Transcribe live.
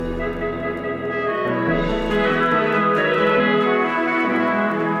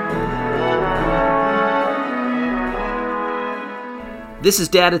This is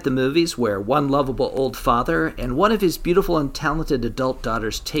Dad at the Movies, where one lovable old father and one of his beautiful and talented adult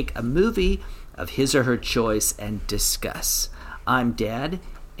daughters take a movie of his or her choice and discuss. I'm Dad,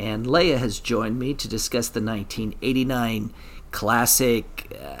 and Leia has joined me to discuss the 1989 cult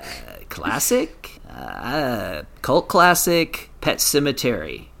classic, Pet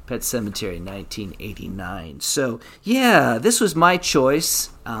Sematary. Pet Sematary 1989. So, yeah, this was my choice,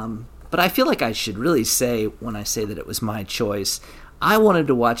 but I feel like I should really say, when I say that it was my choice, I wanted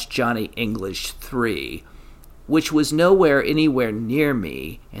to watch Johnny English 3, which was anywhere near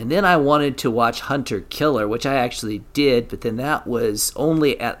me, and then I wanted to watch Hunter Killer, which I actually did, but then that was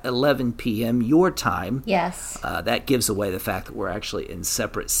only at 11 p.m. your time. Yes. That gives away the fact that we're actually in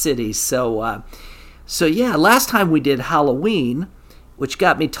separate cities. So yeah, last time we did Halloween, which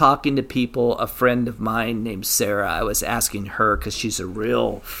got me talking to people. A friend of mine named Sarah, I was asking her, because she's a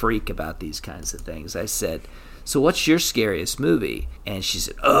real freak about these kinds of things. I said, so what's your scariest movie? And she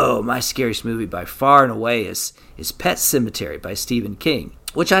said, oh, my scariest movie by far and away is Pet Sematary by Stephen King,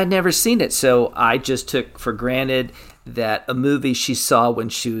 which I had never seen it. So I just took for granted that a movie she saw when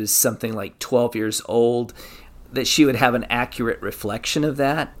she was something like 12 years old, that she would have an accurate reflection of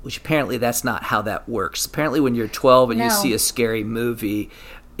that, which apparently that's not how that works. Apparently when you're 12 and you see a scary movie,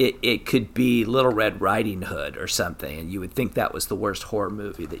 it could be Little Red Riding Hood or something, and you would think that was the worst horror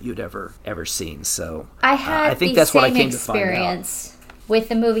movie that you'd ever seen. So I think that's what I came to find out. Experience with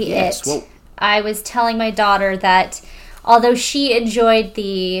the movie It. Well, I was telling my daughter that although she enjoyed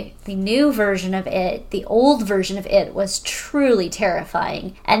the new version of It, the old version of It was truly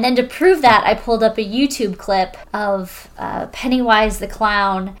terrifying. And then to prove that, I pulled up a YouTube clip of Pennywise the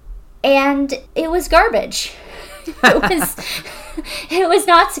Clown, and it was garbage. It was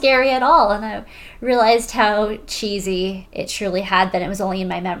not scary at all, and I realized how cheesy it truly had been. It was only in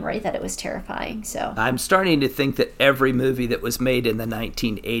my memory that it was terrifying. So I'm starting to think that every movie that was made in the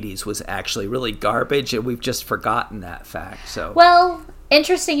 1980s was actually really garbage, and we've just forgotten that fact. So, well,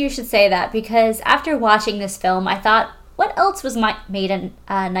 interesting you should say that, because after watching this film, I thought, what else was made in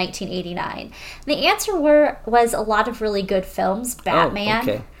 1989? The answer was a lot of really good films. Batman.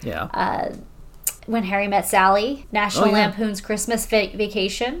 Oh, okay. Yeah. When Harry Met Sally, National Lampoon's Christmas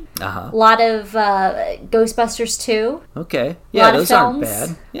Vacation, a lot of Ghostbusters 2. Okay, yeah, those aren't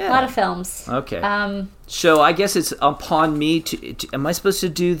bad. Yeah, a lot of films. Okay. So I guess it's upon me to am I supposed to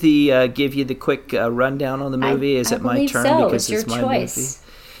do the give you the quick rundown on the movie? Is it my turn so. because it's my choice.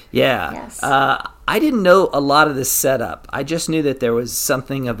 Movie? Yeah. Yes. I didn't know a lot of the setup. I just knew that there was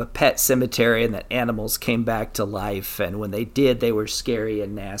something of a pet cemetery and that animals came back to life, and when they did, they were scary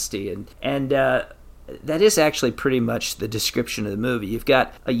and nasty. And that is actually pretty much the description of the movie. You've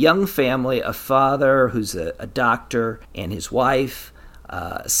got a young family, a father who's a doctor and his wife,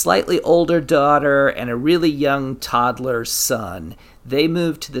 a slightly older daughter, and a really young toddler son. They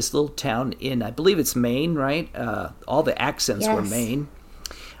moved to this little town in, I believe it's Maine, right? All the accents were Maine.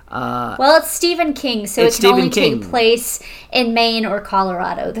 Well, it's Stephen King, so it can only take place in Maine or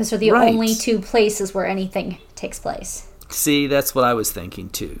Colorado. Those are the only two places where anything takes place. See, that's what I was thinking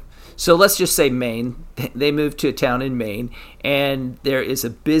too. So let's just say Maine. They moved to a town in Maine, and there is a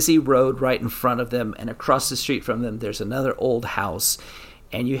busy road right in front of them, and across the street from them there's another old house.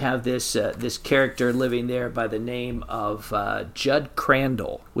 And you have this character living there by the name of Judd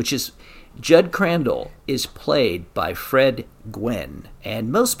Crandall, Judd Crandall is played by Fred Gwynne,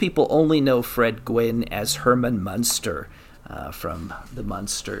 and most people only know Fred Gwynne as Herman Munster from The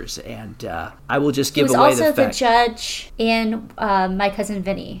Munsters, and I will just give away the fact. He was also the judge in My Cousin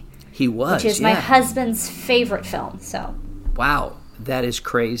Vinny. He was, which is my husband's favorite film. So, wow, that is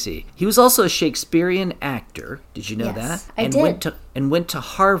crazy. He was also a Shakespearean actor. Did you know that? I did. Went to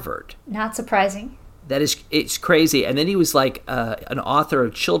Harvard. Not surprising. It's crazy. And then he was like an author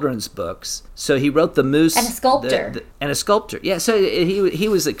of children's books. So he wrote The Moose. And a sculptor. And a sculptor. Yeah, so he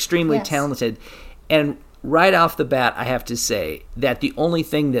was extremely talented. And right off the bat, I have to say that the only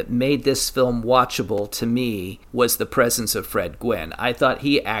thing that made this film watchable to me was the presence of Fred Gwynne. I thought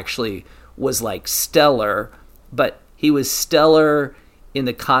he actually was like stellar, but he was stellar in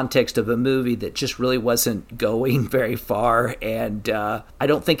the context of a movie that just really wasn't going very far, and I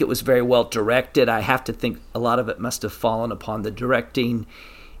don't think it was very well directed. I have to think a lot of it must have fallen upon the directing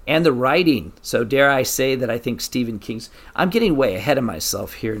and the writing. So dare I say that I think Stephen King's... I'm getting way ahead of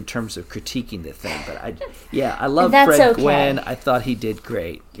myself here in terms of critiquing the thing, but I love Fred Gwynne. I thought he did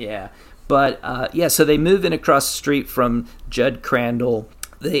great, yeah. But so they move in across the street from Judd Crandall.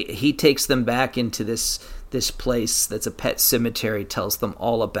 He takes them back into this place that's a pet cemetery, tells them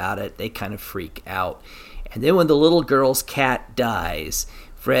all about it. They kind of freak out. And then when the little girl's cat dies,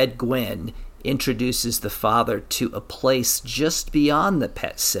 Fred Gwynne introduces the father to a place just beyond the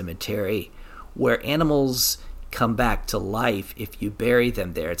pet cemetery where animals come back to life if you bury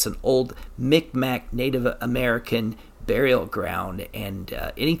them there. It's an old Micmac Native American burial ground, and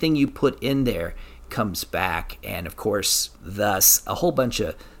anything you put in there comes back. And of course, thus a whole bunch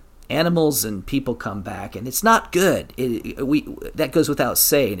of animals and people come back, and it's not good. That goes without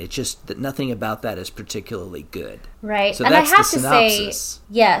saying. It's just that nothing about that is particularly good. Right. So and that's I have the to synopsis. say,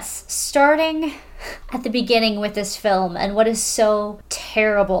 yes, starting at the beginning with this film, and what is so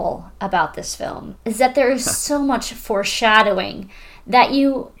terrible about this film is that there is so much foreshadowing that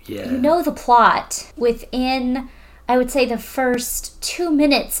you know the plot within, I would say, the first 2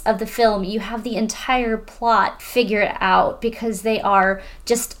 minutes of the film. You have the entire plot figured out because they are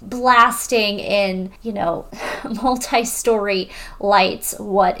just blasting in, multi-story lights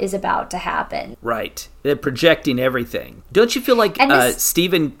what is about to happen. Right. They're projecting everything. Don't you feel like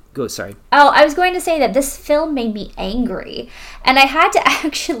Stephen... Go, sorry. Oh, I was going to say that this film made me angry. And I had to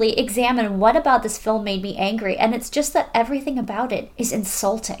actually examine what about this film made me angry. And it's just that everything about it is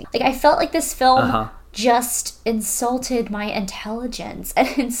insulting. Like, I felt like this film... just insulted my intelligence and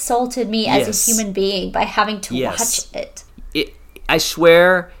insulted me as a human being by having to watch it. I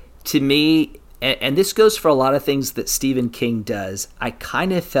swear, to me, and this goes for a lot of things that Stephen King does, I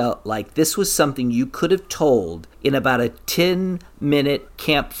kind of felt like this was something you could have told in about a 10-minute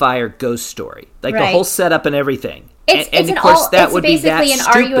campfire ghost story. Like the whole setup and everything. It's basically an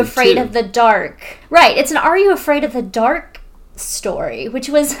Are You Afraid of the Dark? Right, it's an Are You Afraid of the Dark story, which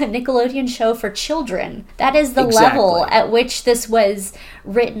was a Nickelodeon show for children. That is the level at which this was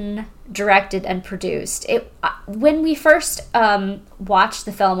written, directed, and produced. When we first watched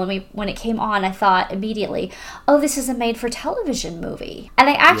the film, when it came on, I thought immediately, oh, this is a made-for-television movie. And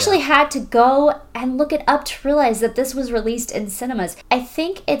I actually had to go and look it up to realize that this was released in cinemas. I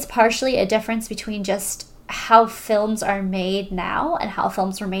think it's partially a difference between just how films are made now and how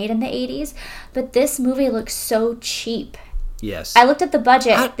films were made in the 80s, but this movie looks so cheap. Yes. I looked at the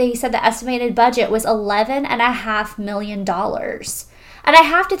budget. They said the estimated budget was $11.5 million. And I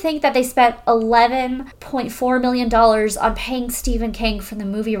have to think that they spent $11.4 million on paying Stephen King for the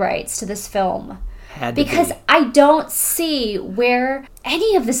movie rights to this film. Because I don't see where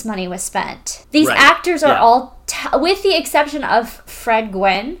any of this money was spent. These actors are all, with the exception of Fred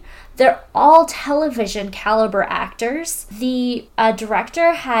Gwynne, they're all television caliber actors. The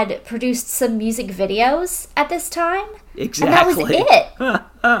director had produced some music videos at this time. Exactly. And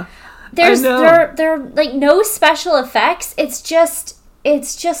that was it. There are like no special effects. It's just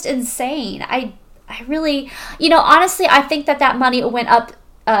insane. I really, honestly, I think that money went up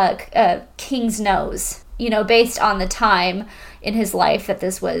King's nose, based on the time in his life that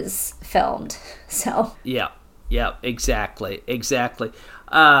this was filmed. So yeah, exactly.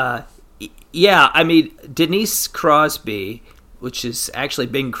 I mean, Denise Crosby, which is actually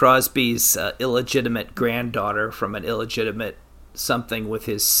Bing Crosby's illegitimate granddaughter from an illegitimate something with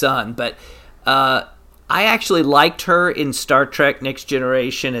his son, but I actually liked her in Star Trek Next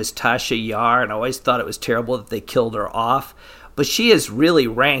Generation as Tasha Yar, and I always thought it was terrible that they killed her off, but she is really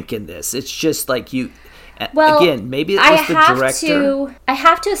rank in this. It's just like again, maybe it was the director. I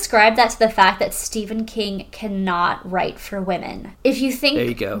have to ascribe that to the fact that Stephen King cannot write for women. If you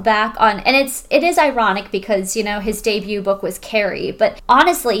think back on, and it is ironic because, his debut book was Carrie, but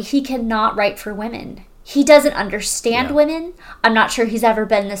honestly, he cannot write for women. He doesn't understand women. I'm not sure he's ever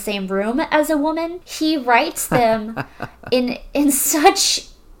been in the same room as a woman. He writes them in such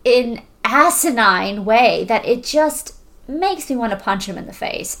an asinine way that it just makes me want to punch him in the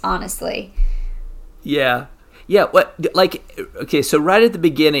face, honestly. Yeah. So right at the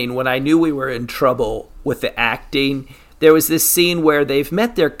beginning, when I knew we were in trouble with the acting, there was this scene where they've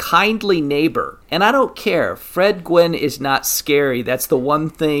met their kindly neighbor. And I don't care. Fred Gwynne is not scary. That's the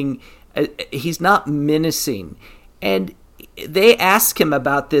one thing. He's not menacing. And they ask him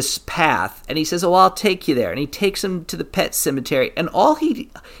about this path, and he says, oh, I'll take you there. And he takes him to the pet cemetery. And all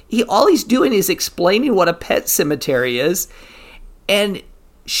he's doing is explaining what a pet cemetery is. And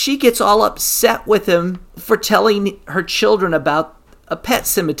she gets all upset with him for telling her children about a pet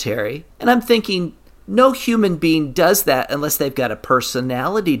cemetery. And I'm thinking, no human being does that unless they've got a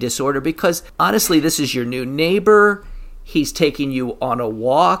personality disorder, because honestly, this is your new neighbor. He's taking you on a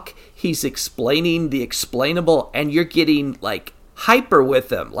walk. He's explaining the explainable, and you're getting like hyper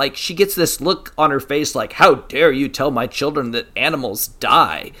with him. Like, she gets this look on her face like, how dare you tell my children that animals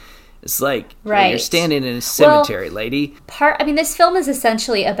die? It's like, you're standing in a cemetery, lady. This film is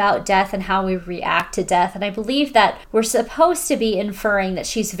essentially about death and how we react to death. And I believe that we're supposed to be inferring that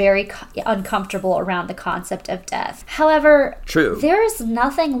she's very uncomfortable around the concept of death. However, there is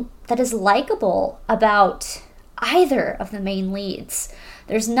nothing that is likable about either of the main leads.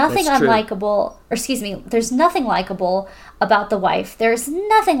 There's nothing there's nothing likable about the wife. There's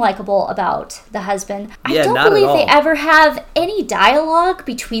nothing likable about the husband. I don't believe they ever have any dialogue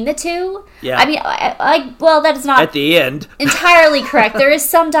between the two. Yeah. That is not at the end entirely correct. There is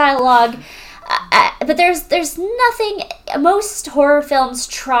some dialogue, but there's nothing. Most horror films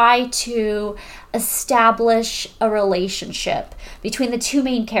try to establish a relationship between the two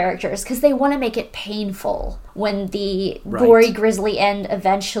main characters because they want to make it painful when the gory, grisly end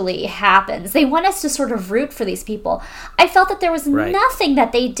eventually happens. They want us to sort of root for these people. I felt that there was nothing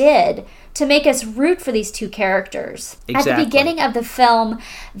that they did to make us root for these two characters. Exactly. At the beginning of the film,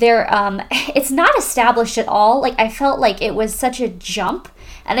 it's not established at all. Like, I felt like it was such a jump,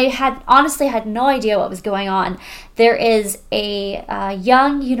 and I honestly had no idea what was going on. There is a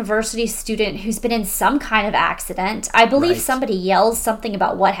young university student who's been in some kind of accident. I believe somebody yells something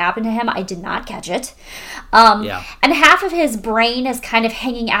about what happened to him. I did not catch it. And half of his brain is kind of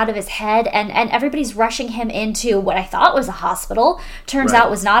hanging out of his head, and everybody's rushing him into what I thought was a hospital. Turns out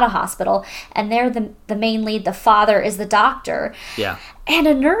was not a hospital. And there, the main lead, the father, is the doctor. Yeah. And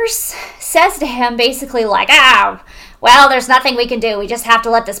a nurse says to him basically like, well, there's nothing we can do. We just have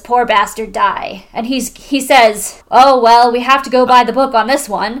to let this poor bastard die. And he says, oh, well, we have to go by the book on this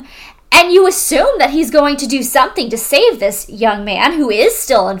one. And you assume that he's going to do something to save this young man who is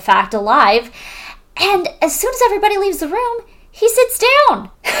still, in fact, alive. And as soon as everybody leaves the room, he sits down.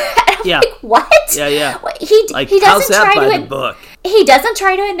 Like, what? Yeah. He doesn't try by the book. He doesn't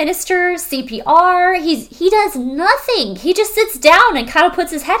try to administer CPR. He does nothing. He just sits down and kind of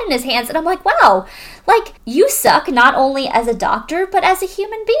puts his head in his hands. And I'm like, wow, like, you suck not only as a doctor, but as a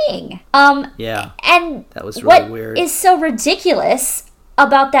human being. And that was really weird. What is so ridiculous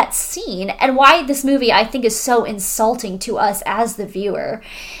about that scene, and why this movie I think is so insulting to us as the viewer,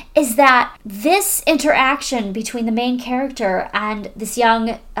 is that this interaction between the main character and this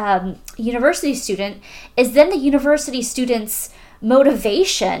young university student is then the university student's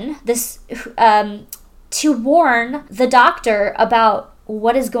motivation to warn the doctor about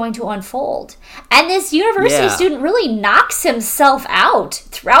what is going to unfold. And this university student really knocks himself out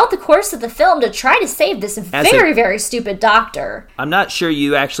throughout the course of the film to try to save this very stupid doctor. I'm not sure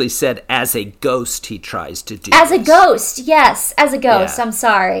you actually said as a ghost he tries to do As a ghost, yes. As a ghost. Yeah. I'm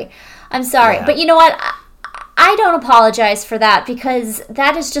sorry. Yeah. But you know what? I don't apologize for that, because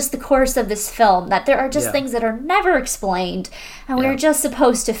that is just the course of this film, that there are just things that are never explained, and we're just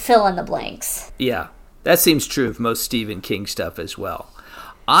supposed to fill in the blanks. Yeah. That seems true of most Stephen King stuff as well.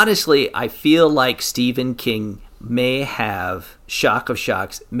 Honestly, I feel like Stephen King may have, shock of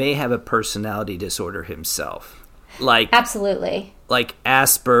shocks, may have a personality disorder himself. Absolutely. Like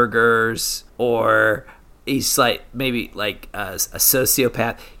Asperger's, or he's maybe a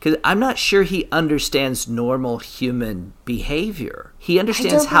sociopath. Because I'm not sure he understands normal human behavior. He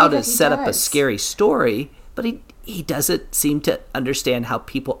understands how to set up a scary story, but he doesn't seem to understand how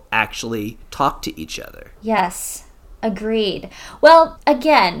people actually talk to each other. Yes, agreed. Well,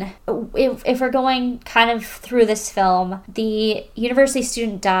 again, if we're going kind of through this film, the university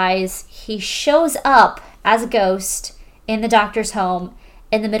student dies. He shows up as a ghost in the doctor's home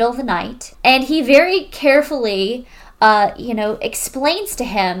in the middle of the night, and he very carefully explains to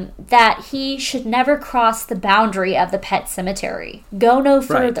him that he should never cross the boundary of the pet cemetery. Go no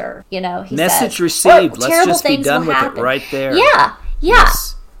further, he Message says. Received. Let's just be done with it right there. Yeah.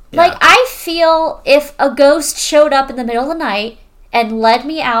 Yes. Like, I feel if a ghost showed up in the middle of the night and led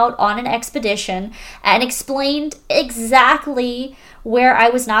me out on an expedition and explained exactly where I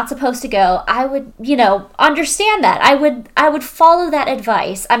was not supposed to go, I would, understand that. I would follow that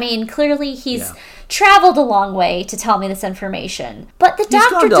advice. I mean, clearly he's traveled a long way to tell me this information. But the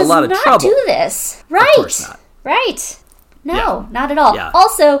doctor does not do this. Right. Of course not. Right. No, not at all. Yeah.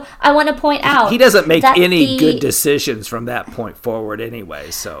 Also, I want to point out he doesn't make any good decisions from that point forward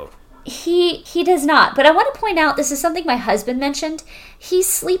anyway, so he does not. But I want to point out, this is something my husband mentioned. He's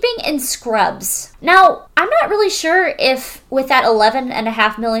sleeping in scrubs. Now, I'm not really sure if with that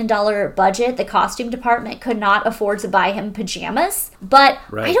 $11.5 million budget, the costume department could not afford to buy him pajamas. But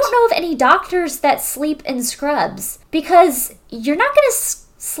I don't know of any doctors that sleep in scrubs, because you're not going to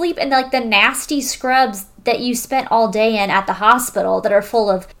sleep in the nasty scrubs that you spent all day in at the hospital that are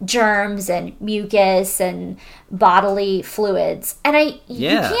full of germs and mucus and bodily fluids. And you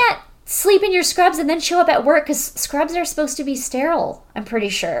can't sleep in your scrubs and then show up at work, because scrubs are supposed to be sterile, I'm pretty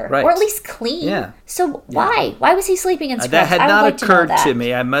sure. Right. Or at least clean. Yeah. So why? Why was he sleeping in scrubs? That had not occurred to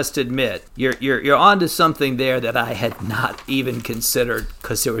me, I must admit. You're onto something there that I had not even considered,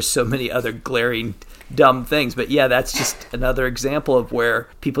 because there were so many other glaring dumb things. But yeah, that's just another example of where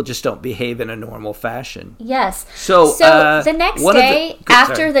people just don't behave in a normal fashion. Yes. So the next day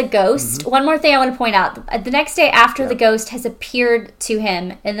after the ghost, one more thing I want to point out. The next day after the ghost has appeared to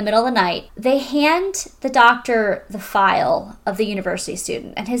him in the middle of the night, they hand the doctor the file of the university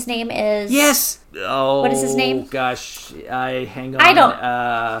student, and his name is... Yes! Oh, what is his name? Gosh, I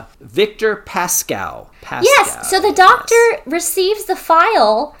don't... Victor Pascow. Yes, so the doctor receives the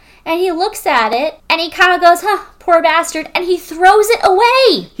file, and he looks at it, and he kind of goes, poor bastard, and he throws it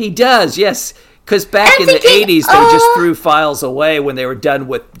away. He does, yes. Because back in the 80s, they just threw files away when they were done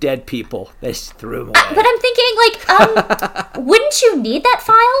with dead people. They just threw them away. But I'm thinking, wouldn't you need that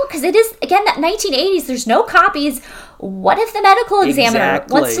file? Because it is, again, that 1980s, there's no copies. What if the medical examiner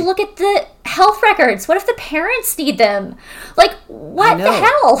wants to look at the health records? What if the parents need them? Like, what the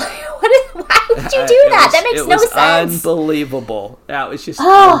hell? Why would you do that? That makes no sense. Unbelievable. That was just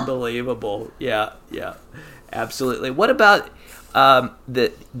unbelievable. Yeah, absolutely. What about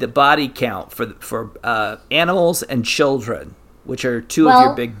the body count for animals and children, which are two of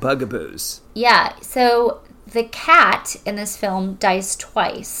your big bugaboos? Yeah, so the cat in this film dies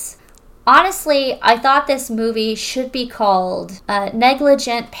twice. Honestly, I thought this movie should be called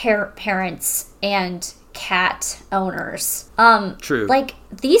Negligent Parents and Cat Owners. True. Like,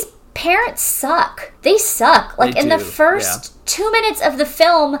 these parents suck. They suck. Like, in the first 2 minutes of the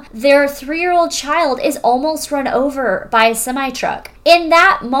film, their 3-year-old child is almost run over by a semi-truck. In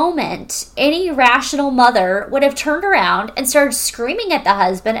that moment, any rational mother would have turned around and started screaming at the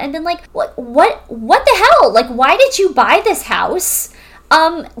husband and been like, what the hell? Like, why did you buy this house?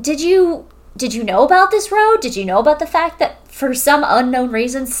 Did you know about this road? Did you know about the fact that for some unknown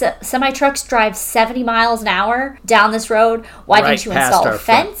reason semi-trucks drive 70 miles an hour down this road? Why didn't you install a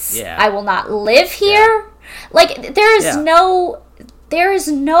fence? Yeah. I will not live here. Yeah. Like, there is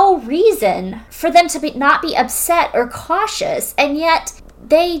no reason for them to not be upset or cautious, and yet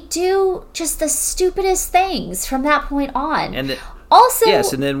they do just the stupidest things from that point on. And also,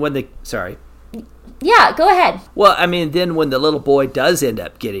 yes, and then when they sorry. Yeah, go ahead. Well, I mean, then when the little boy does end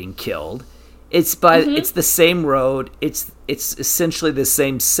up getting killed, it's it's the same road. It's essentially the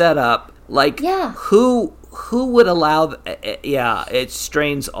same setup. Like, who would allow? It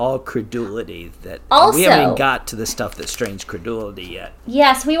strains all credulity. That also, we haven't even got to the stuff that strains credulity yet.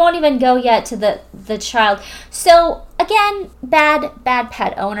 Yes, we won't even go yet to the child. So again, bad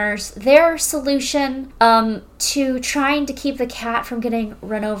pet owners. Their solution to trying to keep the cat from getting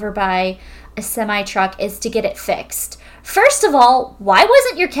run over by a semi-truck is to get it fixed. First of all, why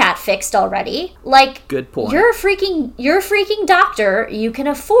wasn't your cat fixed already? Like, good point. You're a freaking doctor. You can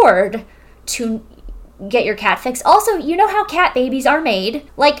afford to get your cat fixed. Also, you know how cat babies are made.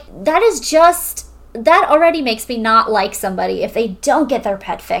 Like, that already makes me not like somebody if they don't get their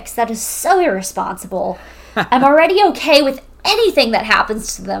pet fixed. That is so irresponsible. I'm already okay with anything that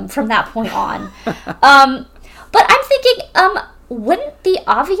happens to them from that point on. But I'm thinking, wouldn't the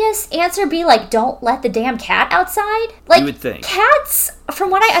obvious answer be, like, don't let the damn cat outside? Like, you would think. Cats, from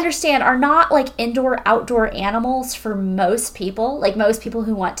what I understand, are not, like, indoor-outdoor animals for most people. Like, most people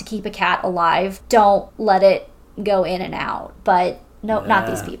who want to keep a cat alive don't let it go in and out. But, no, not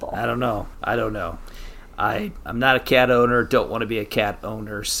these people. I don't know. I'm not a cat owner, don't want to be a cat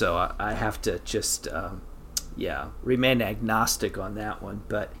owner, so I have to just... remain agnostic on that one.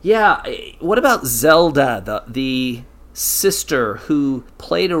 But, what about Zelda, the sister who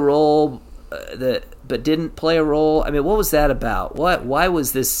played a role but didn't play a role? I mean, what was that about? Why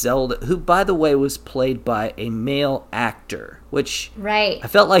was this Zelda, who, by the way, was played by a male actor, which I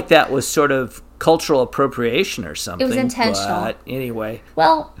felt like that was sort of cultural appropriation or something. It was intentional. But anyway.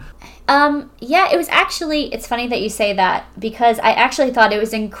 Well, it was actually, it's funny that you say that, because I actually thought it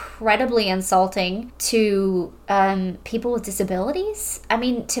was incredibly insulting to people with disabilities. I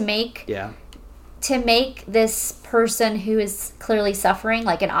mean, to make this person who is clearly suffering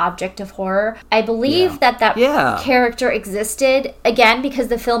like an object of horror. I believe that character existed, again, because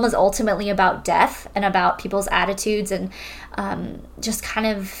the film is ultimately about death and about people's attitudes and just kind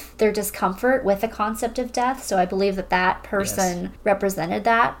of their discomfort with the concept of death. So I believe that person represented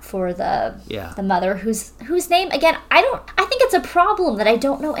that for the mother whose name, again, I think it's a problem that I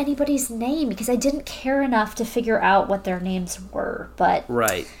don't know anybody's name, because I didn't care enough to figure out what their names were. But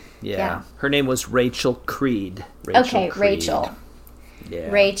right. Yeah. Her name was Rachel Creed. Rachel.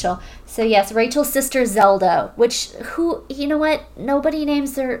 Rachel. So yes, Rachel's sister Zelda, you know what? Nobody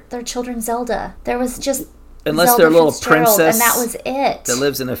names their children Zelda. There was just unless Zelda they're a little Fitzgerald, princess, and that was it. That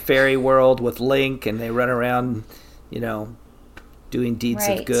lives in a fairy world with Link, and they run around, doing deeds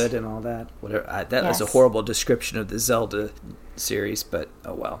of good and all that. Whatever. That was a horrible description of the Zelda series, but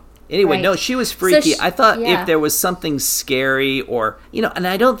oh well. Anyway, no, she was freaky. I thought if there was something scary or, and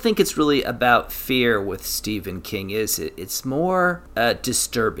I don't think it's really about fear with Stephen King, is it? It's more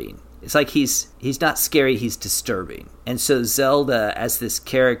disturbing. It's like he's not scary, he's disturbing. And so Zelda, as this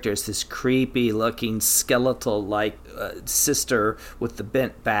character, is this creepy-looking, skeletal-like sister with the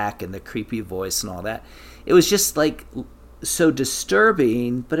bent back and the creepy voice and all that. It was just, so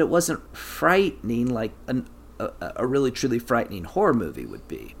disturbing, but it wasn't frightening like a really, truly frightening horror movie would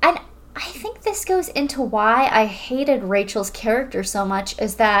be. And I think this goes into why I hated Rachel's character so much,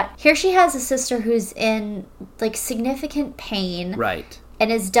 is that here she has a sister who's in, significant pain. Right.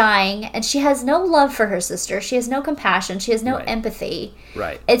 And is dying, and she has no love for her sister. She has no compassion. She has no empathy.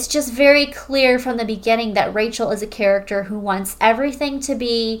 Right. It's just very clear from the beginning that Rachel is a character who wants everything to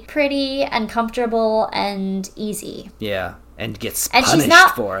be pretty and comfortable and easy. Yeah, and gets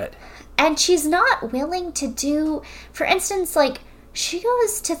punished for it. And she's not willing to do, for instance, she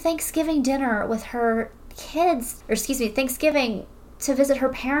goes to Thanksgiving dinner with her kids, Thanksgiving to visit her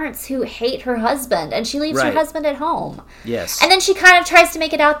parents who hate her husband, and she leaves her husband at home. Yes. And then she kind of tries to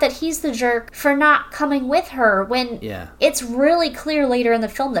make it out that he's the jerk for not coming with her when it's really clear later in the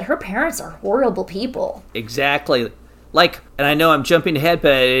film that her parents are horrible people. Exactly. And I know I'm jumping ahead,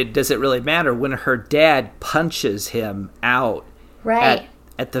 but does it really matter when her dad punches him out? Right.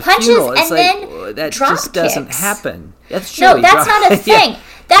 At the funeral, it's that just doesn't happen. That's true. No, that's not a thing.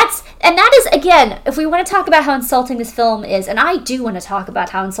 That is, again, if we want to talk about how insulting this film is, and I do want to talk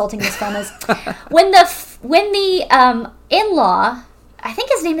about how insulting this film is, when the in-law, I think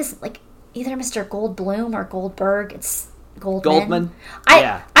his name is either Mr. Goldblum or Goldberg. It's Goldman.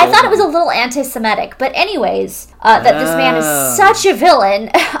 I thought it was a little anti-Semitic, but anyways, that this man is such a villain,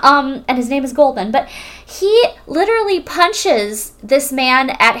 and his name is Goldman, but he literally punches this man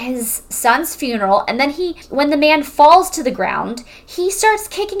at his son's funeral, and then when the man falls to the ground, he starts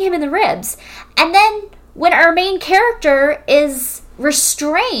kicking him in the ribs, and then when our main character is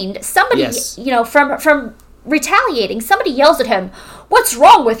restrained, somebody, from retaliating, somebody yells at him, "What's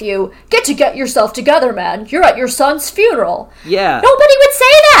wrong with you? Get yourself together, man. You're at your son's funeral." Yeah. Nobody would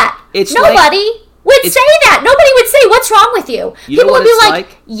say that. Nobody would say that. Nobody would say, "What's wrong with you?" People would be like,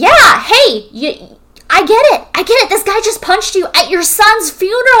 "Yeah, hey, I get it. This guy just punched you at your son's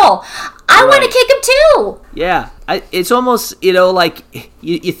funeral. I want to kick him too." Yeah. It's almost,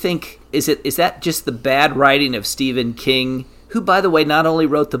 you think, is that just the bad writing of Stephen King, who, by the way, not only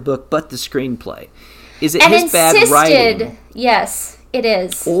wrote the book, but the screenplay? Is it his bad writing? Yes, it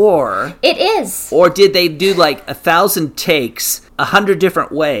is. Or it is. Or did they do 1,000 takes, 100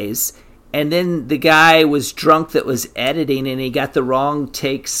 different ways, and then the guy was drunk that was editing, and he got the wrong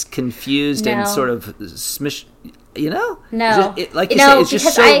takes confused and sort of smished? No. It's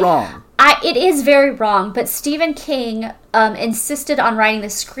just so wrong. It is very wrong, but Stephen King insisted on writing the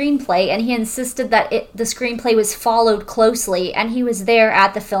screenplay, and he insisted that the screenplay was followed closely, and he was there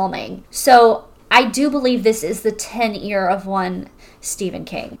at the filming. So I do believe this is the 10 ear of one Stephen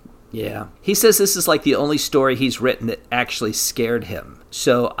King. Yeah. He says this is the only story he's written that actually scared him.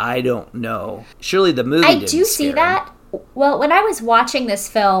 So I don't know. Surely the movie didn't scare him. I do see that. Well, when I was watching this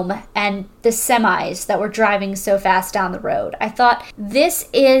film and the semis that were driving so fast down the road, I thought, this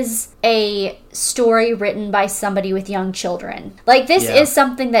is a story written by somebody with young children. This is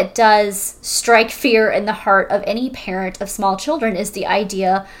something that does strike fear in the heart of any parent of small children, is the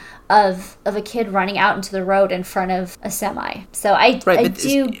idea of a kid running out into the road in front of a semi. So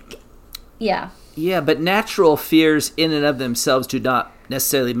Yeah, but natural fears in and of themselves do not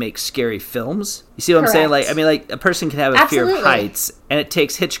necessarily make scary films. You see what I'm saying? A person can have a fear of heights, and it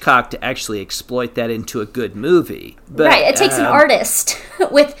takes Hitchcock to actually exploit that into a good movie. But, it takes an artist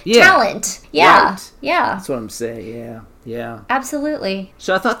with talent. Yeah, right. Yeah. That's what I'm saying, yeah. Absolutely.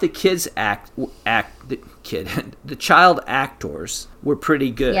 So I thought the the child actors were pretty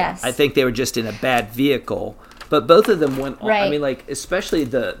good. Yes. I think they were just in a bad vehicle. But both of them went on, especially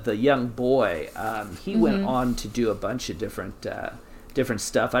the young boy, he went on to do a bunch of different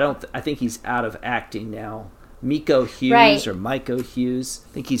stuff. I think he's out of acting now. Miko Hughes or Myco Hughes,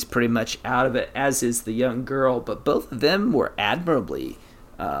 I think he's pretty much out of it, as is the young girl. But both of them were admirably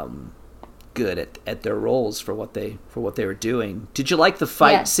good at their roles for what they were doing. Did you like the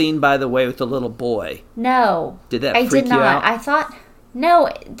fight scene, by the way, with the little boy? No. Did that freak you out? I thought... No,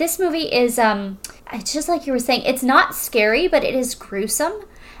 this movie is, it's just like you were saying, it's not scary, but it is gruesome.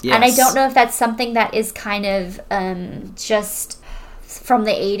 Yes. And I don't know if that's something that is kind of just from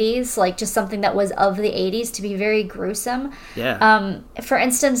the 80s, like just something that was of the 80s to be very gruesome. Yeah. For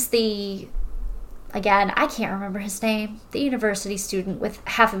instance, again, I can't remember his name, the university student with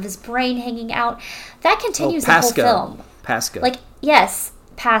half of his brain hanging out. That continues the whole film. Pasco. Like, yes,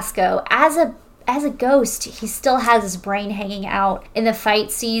 Pasco. As a ghost, he still has his brain hanging out in the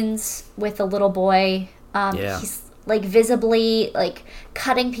fight scenes with the little boy. He's like visibly like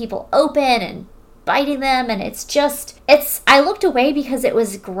cutting people open and biting them, and I looked away because it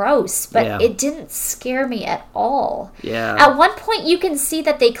was gross, but it didn't scare me at all. Yeah. At one point you can see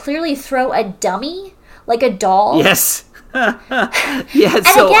that they clearly throw a dummy, like a doll. Yes. So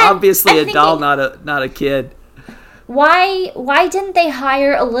again, obviously a doll, not a kid. Why didn't they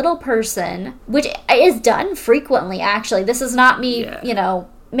hire a little person, which is done frequently, actually. This is not me,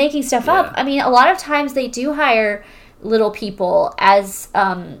 making stuff up. I mean, a lot of times they do hire little people as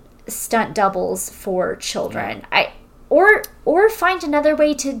stunt doubles for children. Or find another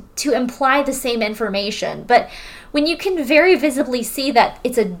way to imply the same information. But when you can very visibly see that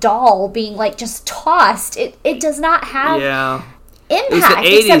it's a doll being like just tossed, it does not have impact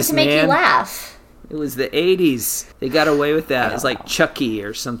 80s, except to make you laugh. It was the 80s. They got away with that. It's like Chucky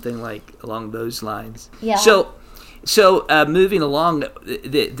or something like along those lines. Yeah. So moving along,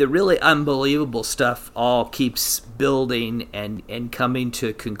 the really unbelievable stuff all keeps building and coming to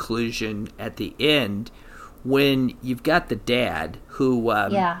a conclusion at the end when you've got the dad who,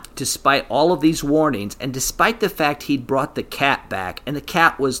 despite all of these warnings and despite the fact he'd brought the cat back, and the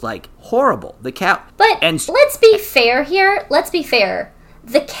cat was like horrible. Let's be fair here.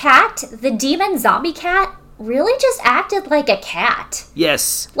 The cat, the demon zombie cat, really just acted like a cat.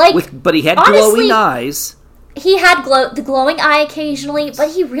 Yes. But he had glowing eyes. He had the glowing eye occasionally, but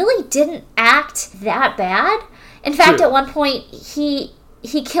he really didn't act that bad. In fact, at one point, he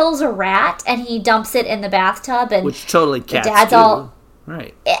kills a rat and he dumps it in the bathtub. Which totally cats the dad's do. All,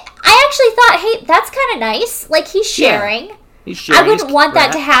 right. I actually thought, hey, that's kind of nice. Like, he's sharing. Yeah. I wouldn't want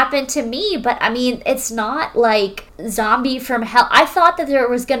that to happen to me, but I mean, it's not like Zombie from Hell. I thought that there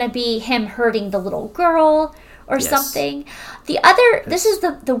was going to be him hurting the little girl or something. This is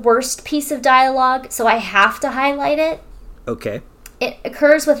the worst piece of dialogue, so I have to highlight it. Okay. It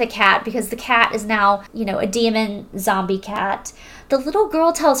occurs with a cat because the cat is now, a demon zombie cat. The little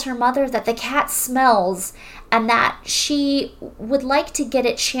girl tells her mother that the cat smells and that she would like to get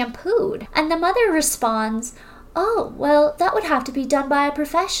it shampooed. And the mother responds, "Oh, well, that would have to be done by a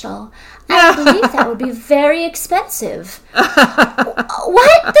professional. I believe that would be very expensive."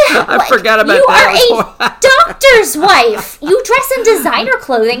 What the hell? I forgot about that. You are a doctor's wife. You dress in designer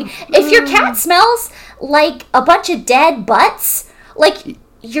clothing. If your cat smells like a bunch of dead butts, like,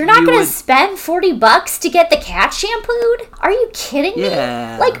 you're not going to spend $40 to get the cat shampooed? Are you kidding me?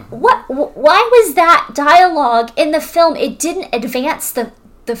 Like, what? Why was that dialogue in the film? It didn't advance the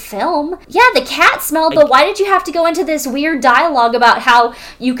film. Yeah, the cat smelled, but why did you have to go into this weird dialogue about how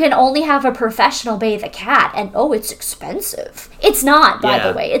you can only have a professional bathe a cat and it's expensive? It's not, by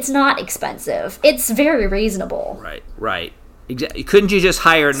the way. It's not expensive. It's very reasonable. Right. Exactly. Couldn't you just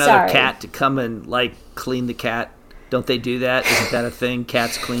hire another cat to come and like clean the cat? Don't they do that? Isn't that a thing?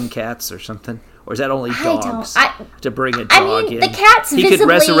 Cats clean cats or something? Or is that only dogs? To bring a dog in. The cat's he could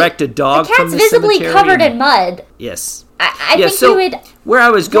resurrect a dog from the visibly cemetery covered in mud. Yes. I think we would. Where I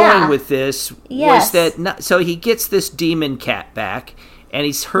was going with this was that. So he gets this demon cat back, and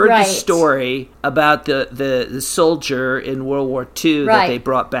he's heard the story about the soldier in World War II that they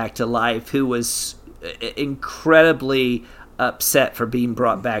brought back to life, who was incredibly upset for being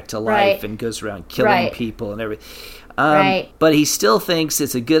brought back to life and goes around killing people and everything. But he still thinks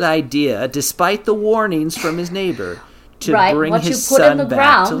it's a good idea, despite the warnings from his neighbor, to bring his son back to life. What you put in the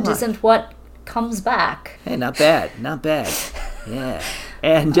ground isn't what comes back. Hey, not bad. Yeah.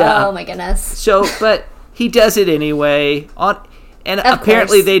 And oh my goodness. But he does it anyway.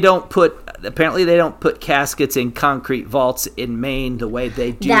 Apparently they don't put caskets in concrete vaults in Maine the way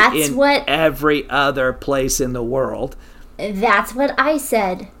they do every other place in the world. That's what I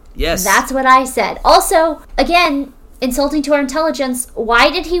said. Yes. That's what I said. Also, again, insulting to our intelligence, why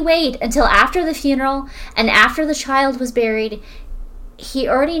did he wait until after the funeral and after the child was buried? He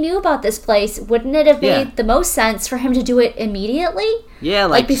already knew about this place. Wouldn't it have made the most sense for him to do it immediately? Yeah,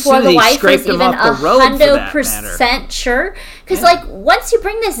 like before the wife was even 100% sure. Because once you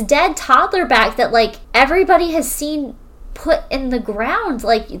bring this dead toddler back that everybody has seen put in the ground,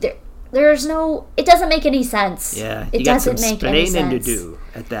 there's no. It doesn't make any sense. Yeah, it doesn't make any sense to do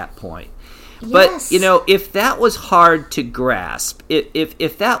at that point. But, if that was hard to grasp,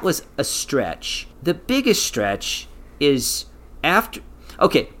 if that was a stretch, the biggest stretch is after...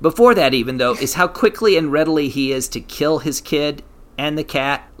 Okay, before that even, though, is how quickly and readily he is to kill his kid and the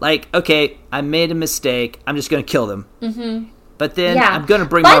cat. Like, okay, I made a mistake. I'm just going to kill them. Mm-hmm. But then I'm going to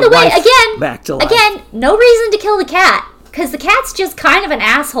bring my wife back to life. Again, no reason to kill the cat, because the cat's just kind of an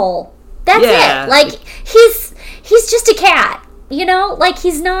asshole. That's it. Like, he's just a cat, you know? Like,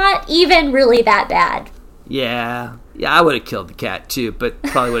 he's not even really that bad. Yeah, I would have killed the cat, too, but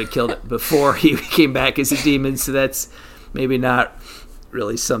probably would have killed it before he came back as a demon, so that's maybe not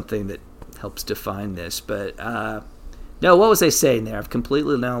really something that helps define this. But, no, what was I saying there? I've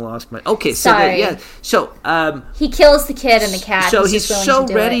completely now lost my... Okay, so he kills the kid and the cat. So he's so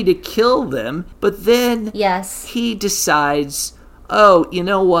ready to kill them, but then yes, he decides, oh, you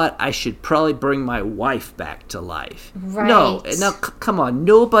know what? I should probably bring my wife back to life. Right. No, now, come on.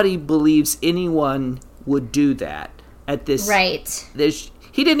 Nobody believes anyone would do that at this... Right.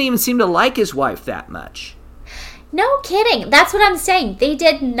 He didn't even seem to like his wife that much. No kidding. That's what I'm saying. They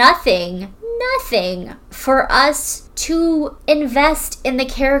did nothing for us to invest in the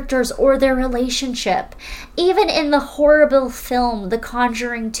characters or their relationship. Even in the horrible film, The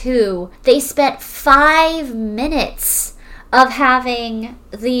Conjuring 2, they spent 5 minutes of having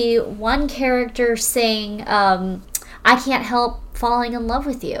the one character saying, I can't help falling in love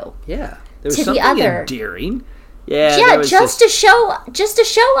with you. Yeah. There was something endearing. Yeah, just to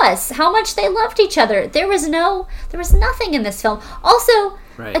show us how much they loved each other. There was nothing in this film. Also,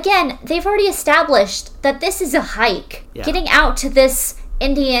 again, they've already established that this is a hike. Yeah. Getting out to this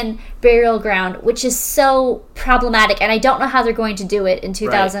Indian burial ground, which is so problematic, and I don't know how they're going to do it in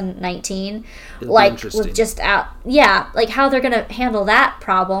 2019. Like, with just out, like how they're going to handle that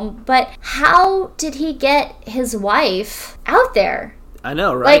problem. But how did he get his wife out there? I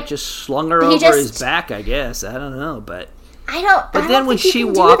know, right? Like, just slung her over his back, I guess. I don't know, but... But then when she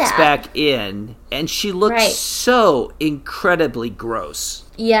walks back in, and she looks so incredibly gross.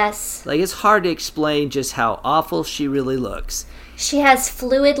 Yes. Like, it's hard to explain just how awful she really looks. She has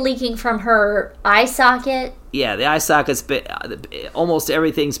fluid leaking from her eye socket. Yeah, the eye socket's been... almost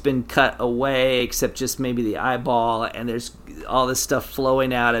everything's been cut away, except just maybe the eyeball, and there's all this stuff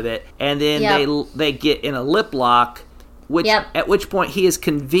flowing out of it. And then they get in a lip lock... At which point he has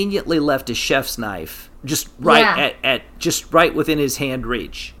conveniently left a chef's knife just right within his hand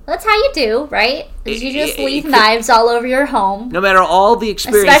reach. That's how you do, right? You just leave knives all over your home. No matter all the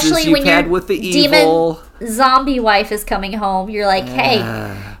experiences you've had with the evil zombie wife is coming home, you're like, hey,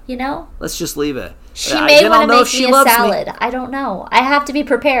 you know, let's just leave it. She may want to make me a salad. I don't know. I have to be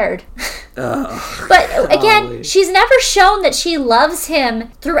prepared. But again, she's never shown that she loves him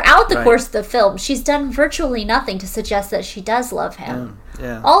throughout the course of the film. She's done virtually nothing to suggest that she does love him.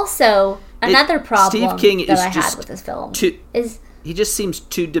 Yeah. Also, another problem Steve King that I had with this film is... He just seems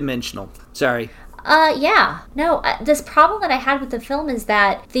two-dimensional. Sorry. This problem that I had with the film is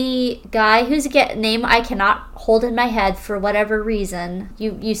that the guy whose name I cannot hold in my head for whatever reason,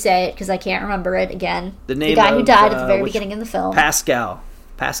 you say it because I can't remember it again. The guy who died at the very beginning of the film. Pascal.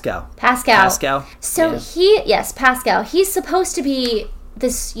 So Pascal. He's supposed to be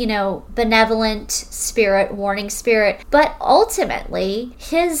this, benevolent spirit, warning spirit, but ultimately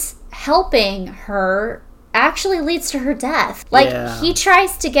his helping her actually leads to her death. He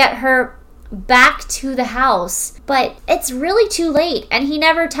tries to get her back to the house, but it's really too late, and he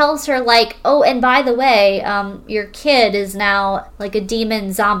never tells her, like, oh, and by the way, your kid is now like a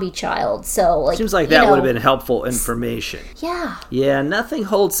demon zombie child, so like, seems like that would have been helpful information. Yeah, nothing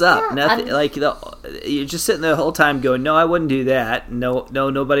holds up. Nothing you're just sitting there the whole time going, no, I wouldn't do that. No,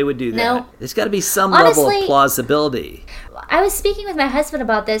 nobody would do that. No. There's got to be some level of plausibility. I was speaking with my husband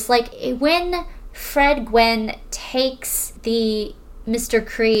about this, like, when Fred Gwynne takes the Mr.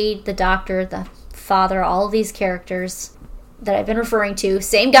 Creed, the doctor, the father, all of these characters that I've been referring to,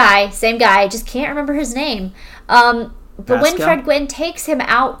 same guy, I just can't remember his name. But when Fred Gwynne takes him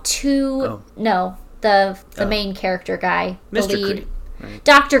out to the main character guy, Mr. the lead, Creed, right.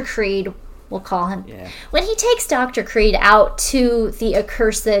 Dr. Creed, we'll call him. Yeah. When he takes Dr. Creed out to the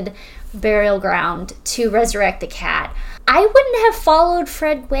accursed burial ground to resurrect the cat, I wouldn't have followed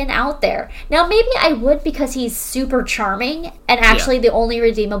Fred Gwynne out there. Now, maybe I would because he's super charming and actually the only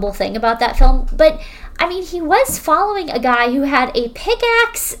redeemable thing about that film. But, I mean, he was following a guy who had a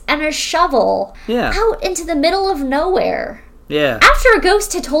pickaxe and a shovel out into the middle of nowhere. Yeah. After a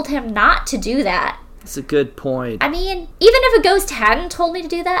ghost had told him not to do that. That's a good point. I mean, even if a ghost hadn't told me to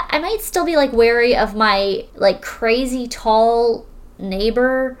do that, I might still be, like, wary of my, like, crazy tall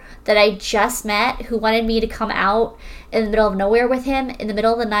neighbor that I just met who wanted me to come out in the middle of nowhere with him in the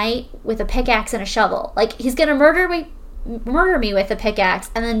middle of the night with a pickaxe and a shovel. Like, he's gonna murder me murder me with a pickaxe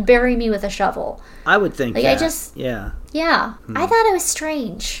and then bury me with a shovel. I would think like, that. I just... Yeah. Yeah. I thought it was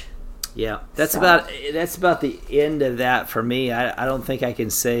strange. Yeah. That's about the end of that for me. I don't think I can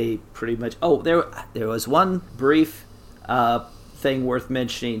say pretty much... Oh, there was one brief thing worth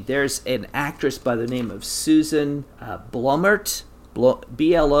mentioning. There's an actress by the name of Susan Blommaert,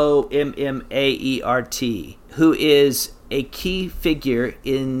 Blommaert, who is a key figure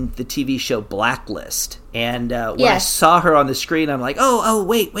in the TV show Blacklist. And when I saw her on the screen, I'm like, oh,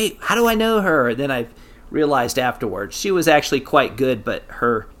 wait, how do I know her? And then I realized afterwards she was actually quite good, but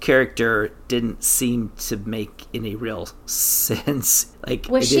her character didn't seem to make any real sense. Like,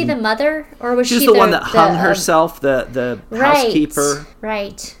 was she the mother, or was she the one that hung herself, the housekeeper,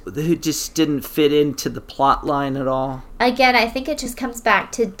 right? Who just didn't fit into the plot line at all. Again, I think it just comes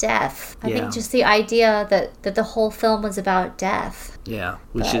back to death. I think just the idea that the whole film was about death. Yeah,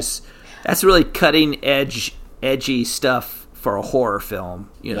 that's really cutting edgy stuff for a horror film,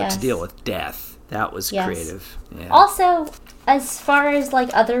 to deal with death. That was creative. Yeah. Also, as far as like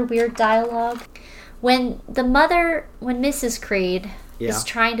other weird dialogue, when Mrs. Creed is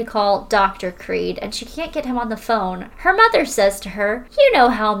trying to call Dr. Creed and she can't get him on the phone, her mother says to her, "You know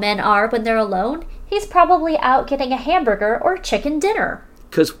how men are when they're alone. He's probably out getting a hamburger or chicken dinner."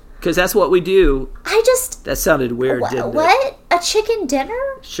 Because that's what we do. That sounded weird, didn't it? What? A chicken dinner?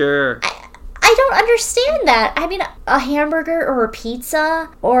 Sure. I don't understand that. I mean, a hamburger or a pizza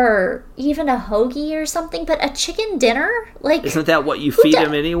or even a hoagie or something, but a chicken dinner? Like, isn't that what you feed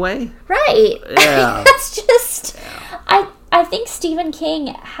him anyway? Right. Yeah. That's just... Yeah. I think Stephen King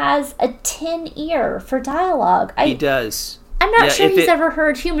has a tin ear for dialogue. He does. I'm not sure he's ever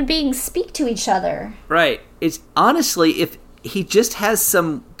heard human beings speak to each other. Right. It's honestly, if he just has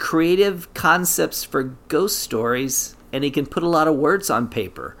some creative concepts for ghost stories... and he can put a lot of words on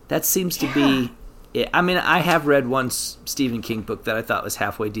paper. That seems to be... I mean, I have read one Stephen King book that I thought was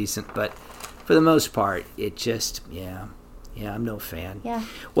halfway decent, but for the most part, it just... Yeah, I'm no fan. Yeah.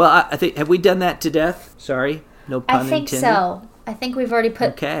 Well, I think... Have we done that to death? Sorry? No pun intended? I think so. I think we've already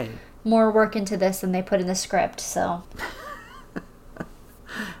put more work into this than they put in the script, so...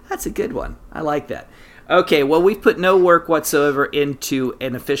 That's a good one. I like that. Okay, well, we've put no work whatsoever into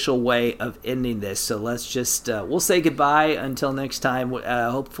an official way of ending this, so let's just, we'll say goodbye until next time.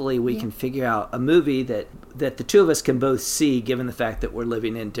 Hopefully we can figure out a movie that the two of us can both see, given the fact that we're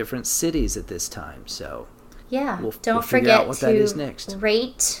living in different cities at this time, so... Yeah, don't forget to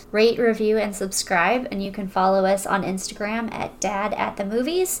rate, review, and subscribe, and you can follow us on Instagram at Dad at the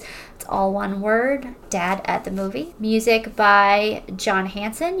Movies. It's all one word, Dad at the Movie. Music by John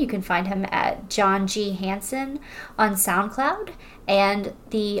Hanson. You can find him at John G. Hanson on SoundCloud, and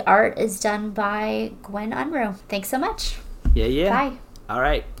the art is done by Gwen Unruh. Thanks so much. Yeah. Bye. All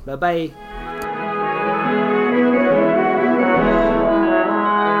right. Bye-bye.